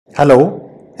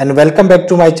Hello and welcome back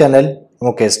to my channel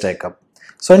Mukesh Tech.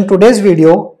 So in today's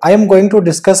video I am going to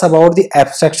discuss about the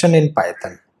abstraction in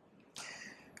Python.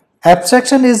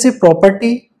 Abstraction is a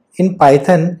property in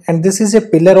Python and this is a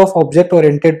pillar of object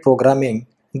oriented programming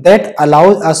that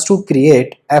allows us to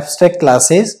create abstract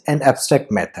classes and abstract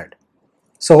method.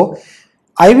 So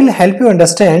I will help you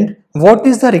understand what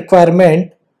is the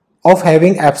requirement of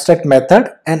having abstract method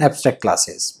and abstract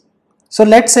classes. So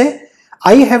let's say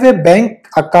I have a bank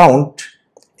account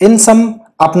in some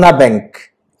Apna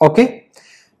bank. Okay.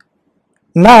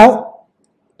 Now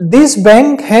this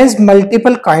bank has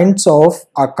multiple kinds of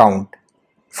account.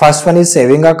 First one is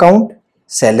saving account,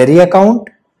 salary account,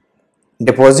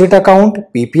 deposit account,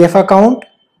 PPF account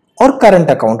or current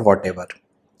account, whatever.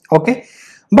 Okay,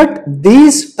 but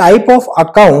these type of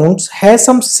accounts has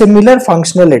some similar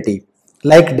functionality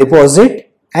like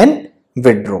deposit and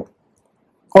withdraw.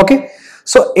 Okay,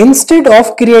 so instead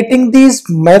of creating these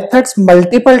methods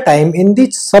multiple time in the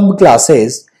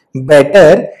subclasses,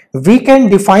 better we can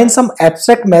define some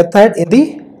abstract method in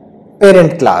the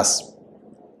parent class,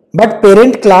 but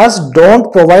parent class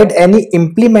don't provide any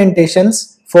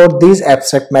implementations for these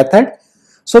abstract method.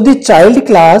 So the child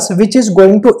class which is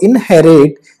going to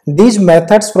inherit these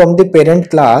methods from the parent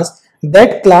class,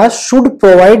 that class should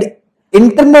provide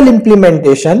internal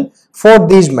implementation for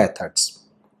these methods.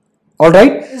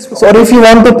 Alright, so or if you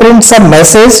want to print some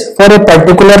message for a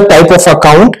particular type of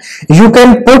account, you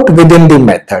can put within the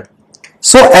method.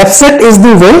 So abstract is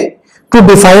the way to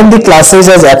define the classes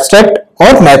as abstract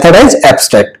or method as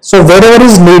abstract. So wherever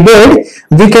is needed,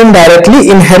 we can directly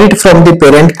inherit from the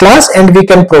parent class and we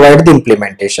can provide the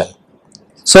implementation.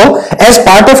 So as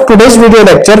part of today's video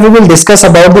lecture, we will discuss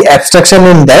about the abstraction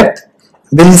in depth.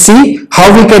 We'll see how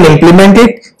we can implement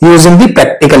it using the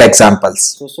practical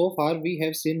examples. So far we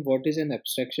have seen what is an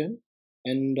abstraction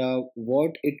and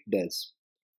what it does.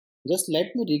 Just let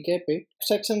me recap it.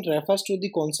 Abstraction refers to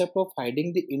the concept of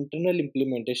hiding the internal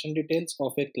implementation details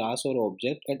of a class or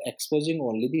object and exposing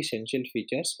only the essential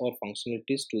features or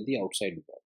functionalities to the outside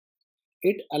world.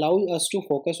 It allows us to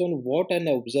focus on what an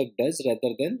object does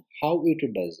rather than how it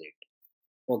does it.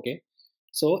 Okay.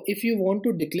 So if you want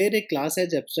to declare a class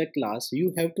as abstract class,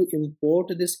 you have to import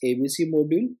this ABC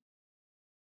module,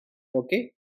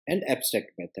 okay, and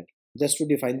abstract method just to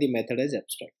define the method as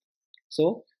abstract.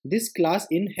 So this class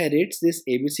inherits this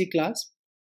ABC class.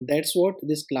 That's what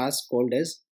this class called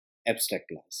as abstract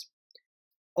class.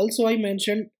 Also I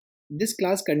mentioned this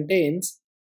class contains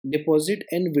deposit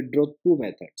and withdraw two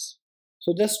methods.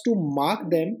 So just to mark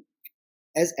them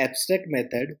as abstract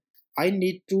method, I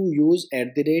need to use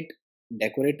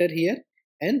 @decorator here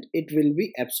and it will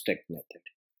be abstract method.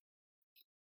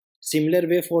 Similar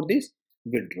way for this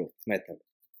withdraw method.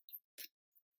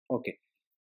 Okay,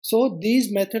 so these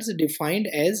methods defined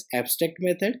as abstract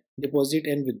method, deposit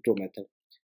and withdraw method.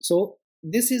 So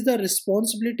this is the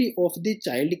responsibility of the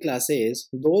child classes.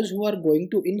 Those who are going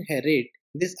to inherit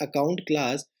this account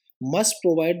class must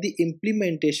provide the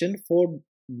implementation for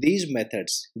these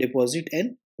methods, deposit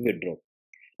and withdraw.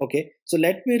 Okay, so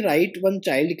let me write one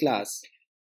child class.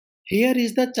 Here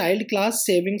is the child class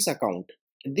savings account.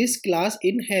 This class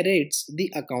inherits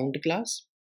the account class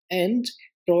and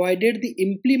provided the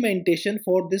implementation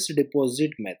for this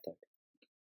deposit method.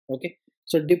 Okay,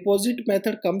 so deposit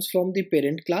method comes from the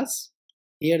parent class.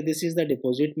 Here this is the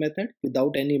deposit method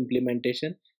without any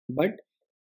implementation, but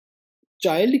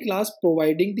child class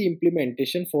providing the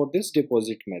implementation for this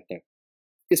deposit method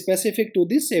specific to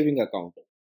this saving account.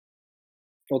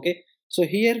 Okay, so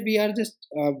here we are just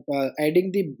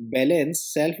adding the balance,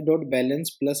 self dot balance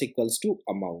plus equals to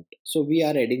amount. So we are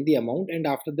adding the amount and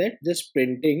after that just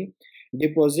printing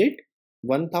deposit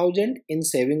 1000 in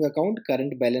saving account,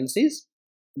 current balance is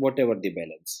whatever the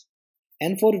balance.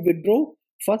 And for withdraw,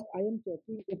 first I am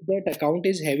checking if that account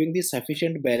is having the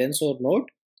sufficient balance or not.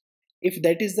 If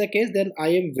that is the case, then I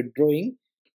am withdrawing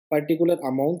particular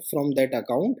amount from that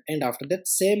account and after that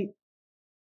same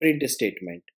print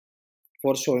statement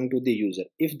for showing to the user.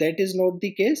 If that is not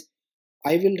the case,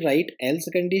 I will write else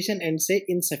condition and say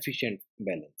insufficient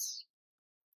balance.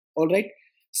 Alright,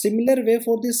 similar way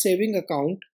for this saving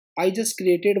account, I just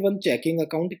created one checking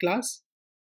account class.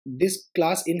 This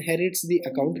class inherits the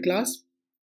account class,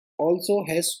 also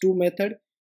has two methods,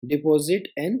 deposit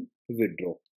and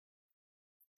withdraw.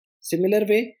 Similar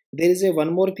way, there is a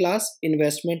one more class,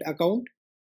 investment account.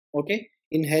 Okay,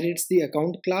 inherits the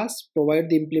account class, provide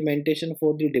the implementation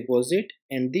for the deposit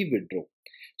and the withdraw.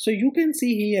 So you can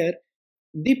see here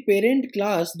the parent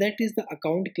class, that is the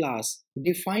account class,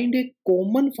 defined a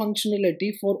common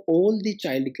functionality for all the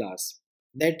child class,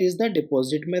 that is the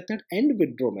deposit method and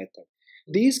withdraw method.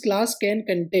 These class can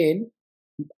contain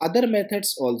other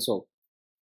methods also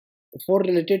for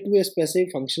related to a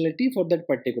specific functionality for that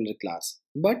particular class.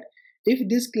 But if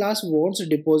this class wants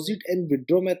deposit and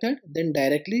withdraw method, then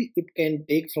directly it can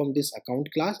take from this account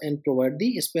class and provide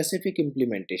the specific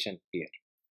implementation here.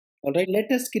 Alright,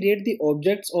 let us create the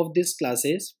objects of these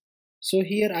classes. So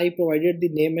here I provided the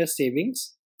name as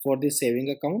savings for the saving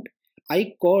account.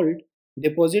 I called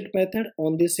deposit method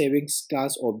on the savings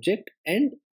class object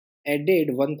and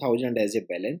added 1000 as a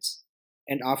balance.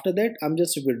 And after that I'm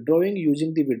just withdrawing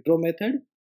using the withdraw method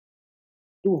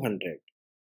 200.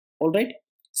 Alright,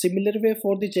 similar way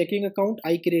for the checking account,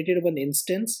 I created one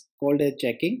instance called a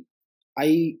checking.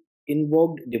 I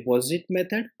invoked deposit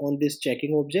method on this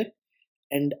checking object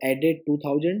and added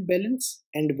 2000 balance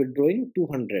and withdrawing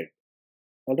 200.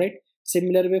 Alright,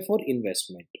 similar way for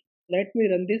investment. Let me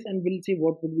run this and we'll see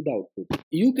what would be the output.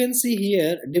 You can see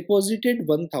here deposited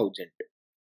 1000,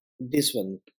 this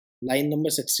one, line number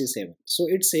 67. So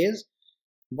it says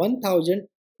 1000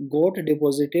 got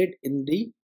deposited in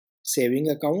the saving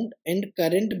account and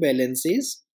current balance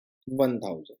is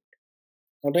 1000.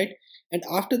 Alright, and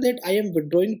after that I am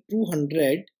withdrawing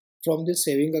 200 from the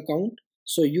saving account.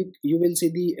 So you will see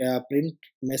the print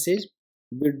message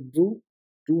withdrew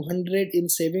 200 in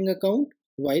saving account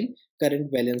while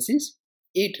current balance is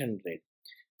 800.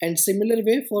 And similar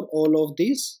way for all of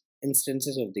these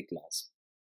instances of the class.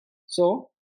 So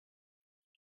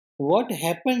what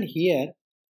happened here,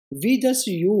 we just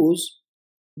use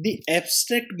the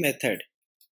abstract method.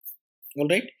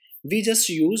 Alright, we just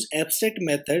use abstract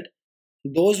method,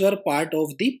 those were part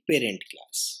of the parent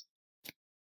class.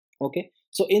 Okay,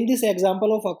 so in this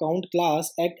example of account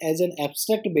class act as an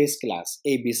abstract base class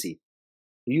ABC.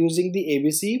 Using the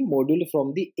ABC module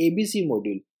from the ABC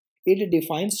module, it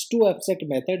defines two abstract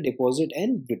method deposit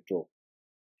and withdraw,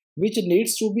 which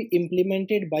needs to be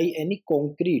implemented by any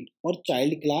concrete or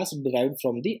child class derived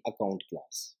from the account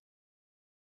class.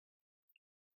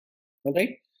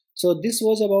 Alright, so this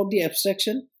was about the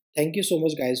abstraction. Thank you so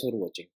much guys for watching.